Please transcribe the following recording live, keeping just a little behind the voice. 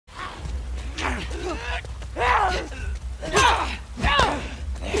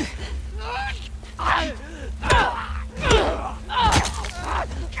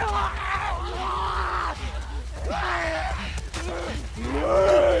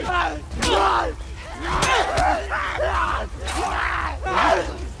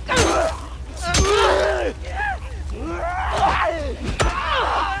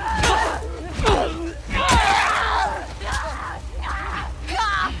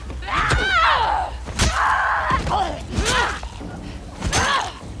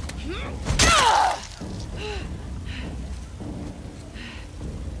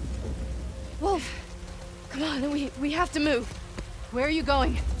Wolf, come on, we have to move. Where are you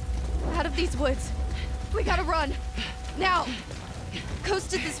going? Out of these woods. We gotta run. Now!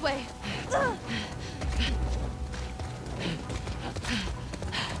 Coast it this way.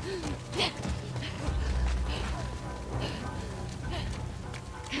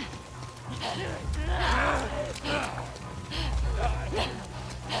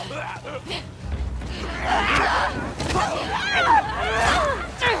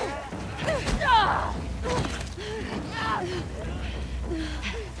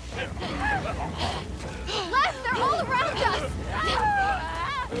 Les, they're all around us!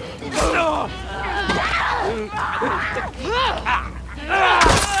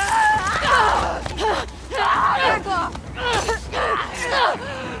 Back off!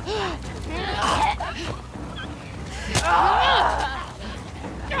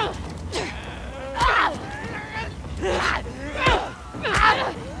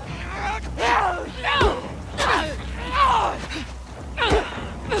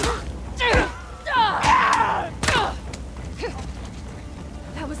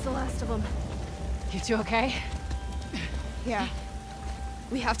 That was the last of them. You two okay? Yeah.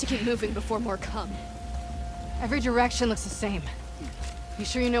 We have to keep moving before more come. Every direction looks the same. You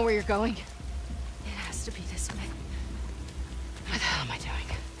sure you know where you're going? It has to be this way. What the hell am I doing?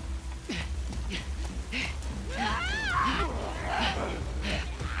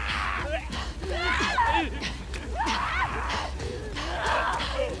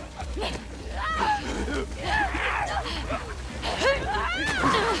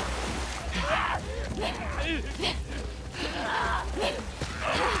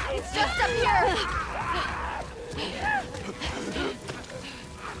 It's just up here!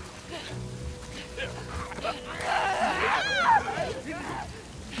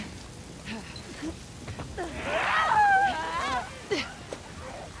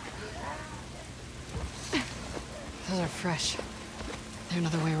 Those are fresh. There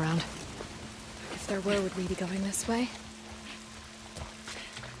another way around? If there were, would we be going this way?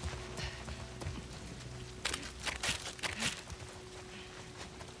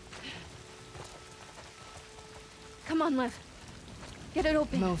 Come on, Lev. Get it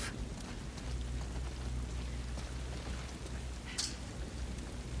open. Move.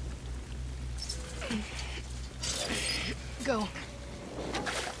 Go.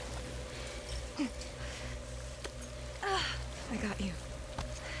 I got you.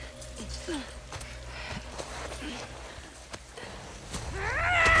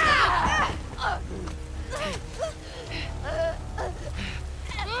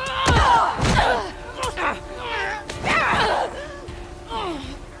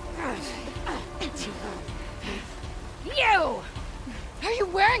 You! Are you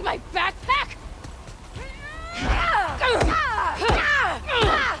wearing my backpack?